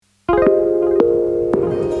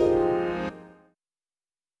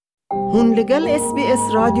هون لگل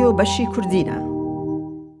SBS رادیو بشی کردینه.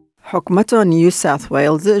 حکومت نیو ساوت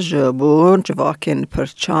ویلز جبور civakên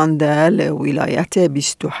pirçand لولایت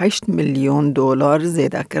 28 میلیون دلار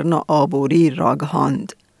زیده کرنا آبوری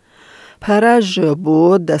راگهاند. پره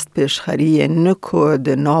جبو دست پیشخری نکود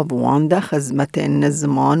ناوانده خدمت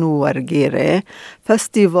نظمان و ورگیره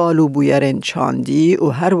فستیوال و بویرین چاندی و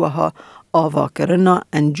هر وها آوا کرنا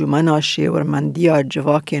انجمنا شیورمندیا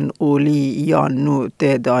civakên اولی یا نو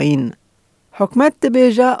تداین. حکمت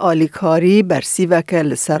دبیجه alîkariya برسیوک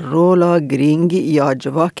لسر رولا گرینگ یا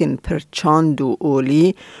civakên pirçand و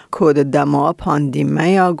اولی کود دما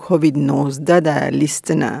پاندیمیا کووید-19 ده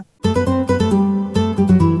لیستنه.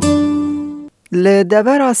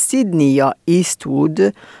 لدورا سیدنی یا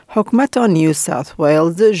ایستوود، حکمت نیو ساوت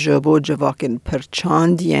ویلز جبو civakên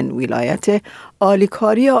pirçand ین ولایت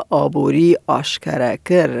alîkariya آبوری آشکره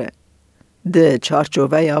کرد. ده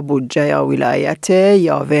چارچوبه یا بودجه یا ولایت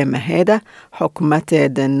یا و مهده حکومت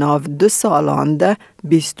ده ناو 2 سالان ده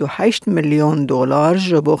 28 میلیون دلار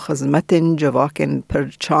جبو خدمت civakên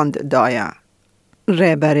pirçand دایه.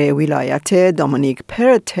 رهبر ولایت دومینیک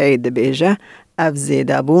پرتی بیجه اف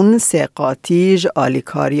زیده بون سقاتیج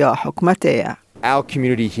alîkariya حکمته. Our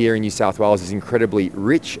community here in New South Wales is incredibly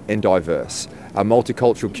rich and diverse. Our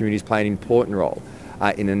multicultural communities play an important role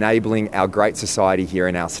in enabling our great society here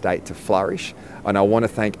in our state to flourish. And I want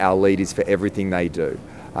to thank our leaders for everything they do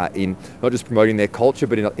in not just promoting their culture,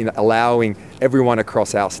 but in allowing everyone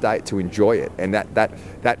across our state to enjoy it. And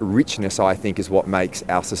that richness, I think, is what makes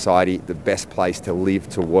our society the best place to live,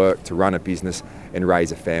 to work, to run a business and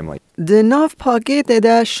raise a family. ده ناف پاکت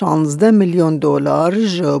ده 16 میلیون دلار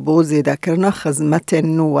جبو زیده کرنا خدمت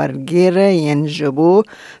نورگیر ین جبو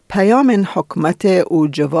پیام حکمت او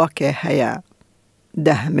civak هیا.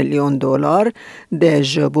 10 میلیون دلار ده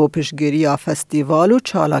جبو پشگیری فستیوال و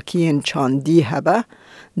چالاکین چاندی هبه.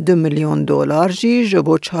 2 میلیون دلار جی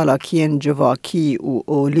جبو چالاکین civakî و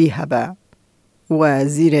اولی هبه.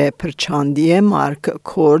 وزیر پرچاندی مارک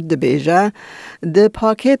کورد بیجه ده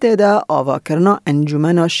پاکت ده آوا کرنا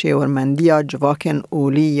انجمنا شیورمندیا civakên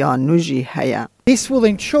اولی یا نوجی هیا. This will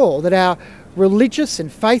ensure that our religious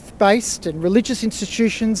and faith-based and religious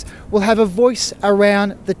institutions will have a voice around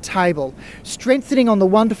the table, strengthening on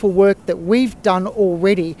the wonderful work that we've done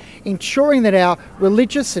already, ensuring that our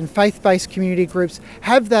religious and faith-based community groups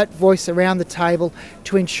have that voice around the table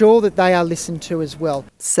to ensure that they are listened to as well.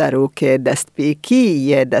 سروک دستپیکی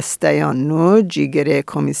یه دسته نو جیگر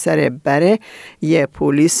کمیسر بره یه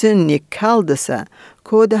پولیس نیکالدسه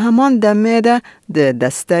که همان دمه ده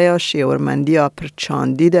دسته شیورمندیا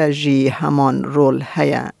پرچاندی ده جی همان رول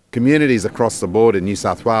هیا. Communities across the board in New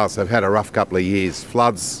South Wales have had a rough couple of years.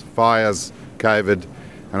 Floods, fires, COVID,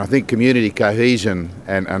 and I think community cohesion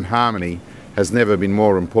and harmony has never been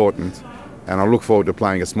more important. And I look forward to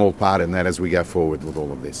playing a small part in that as we go forward with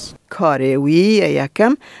all of this. کاروی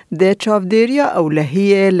یکم ده چافدیریا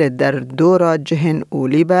اولهیه لدر دورا جهن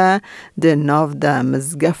اولیبه ده ناو ده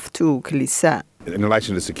مزگفت و کلیسه. In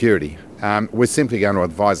relation to security, we're simply going to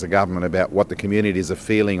advise the government about what the communities are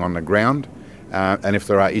feeling on the ground and if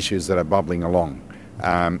there are issues that are bubbling along.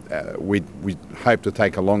 We hope to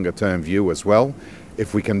take a longer term view as well.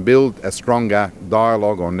 If we can build a stronger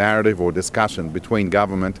dialogue or narrative or discussion between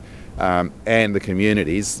government and the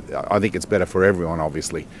communities, I think it's better for everyone,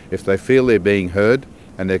 obviously. If they feel they're being heard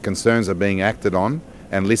and their concerns are being acted on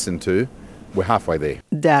and listened to, we're halfway there.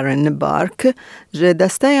 Darren Bark, je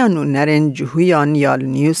dastayanu naren juhuyan yal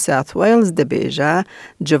New South Wales de beja,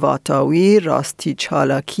 jvatawi rasti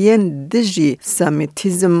chalakien diji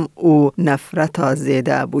semitism u nafrata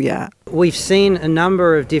zêde buya. We've seen a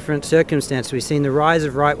number of different circumstances. We've seen the rise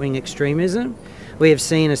of right-wing extremism. We have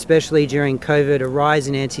seen, especially during COVID, a rise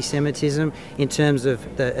in anti-Semitism in terms of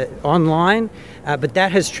the online, but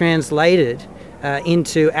that has translated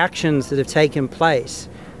into actions that have taken place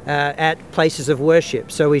at places of worship.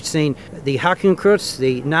 So we've seen the Hakenkreuz,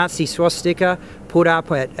 the Nazi swastika, put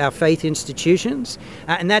up at our faith institutions,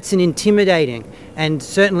 and that's an intimidating and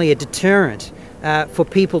certainly a deterrent for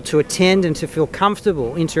people to attend and to feel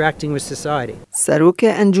comfortable interacting with society. سروک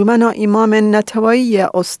انجمن امام نتوایی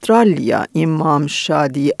استرالیا امام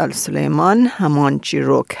شادی السلیمان همان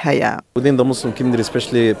چیروک هیا. Within the Muslim community,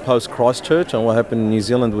 especially post Christchurch and what happened in New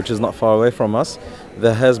Zealand, which is not far away from us,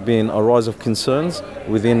 there has been a rise of concerns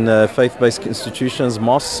within faith-based institutions,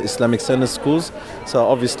 mosques, Islamic centers, schools. So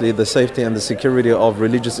obviously the safety and the security of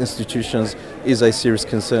religious institutions is a serious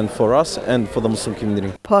concern for us and for the Muslim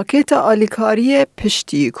community. پاکت alîkariya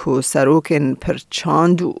piştî ku serokên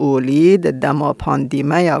pirçand û olî di dema دما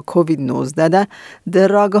پاندیمه کووید-19 ده در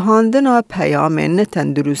راگهاندن پیام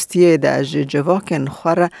تندرستی ده جواکن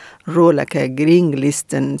خور رولک گرینگ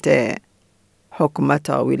لیستن ته. حکومت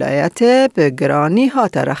ولایت به گرانی ها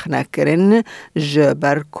ترخنه کرن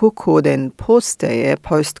جبر کودن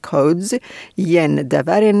پوست کودز ین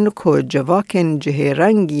دورن که جواکن جه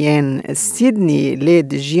رنگ ین سیدنی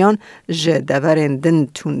لید جیان دورن دن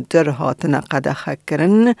تونتر هاتن قدخه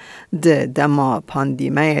کرن دما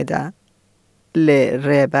پاندیمه ده.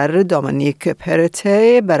 ریبر دامنیک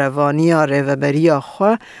پرته بروانی ریوبری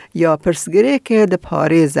خوا یا پرسگری که ده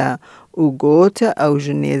پاریزه او گوت او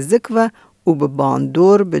جنیزک و به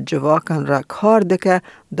باندور به جواکن را کار دکه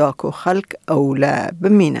داکو خلق اولا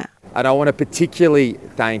بمینه. And I want to particularly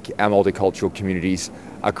thank our multicultural communities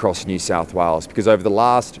across New South Wales because over the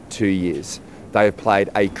last 2 years they have played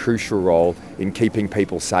a crucial role in keeping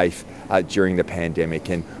people safe during the pandemic,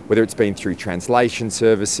 and whether it's been through translation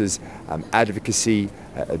services, advocacy,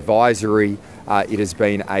 advisory, it has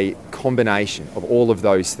been a combination of all of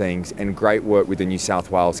those things and great work with the New South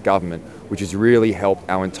Wales government, which has really helped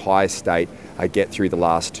our entire state get through the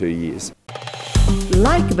last 2 years.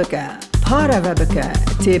 لایک بکه، پاره و بکه،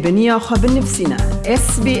 تیبنیا خواب نفسینا،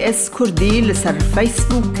 SBS کردی لسر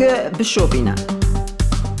فیسبوک بشو بینا.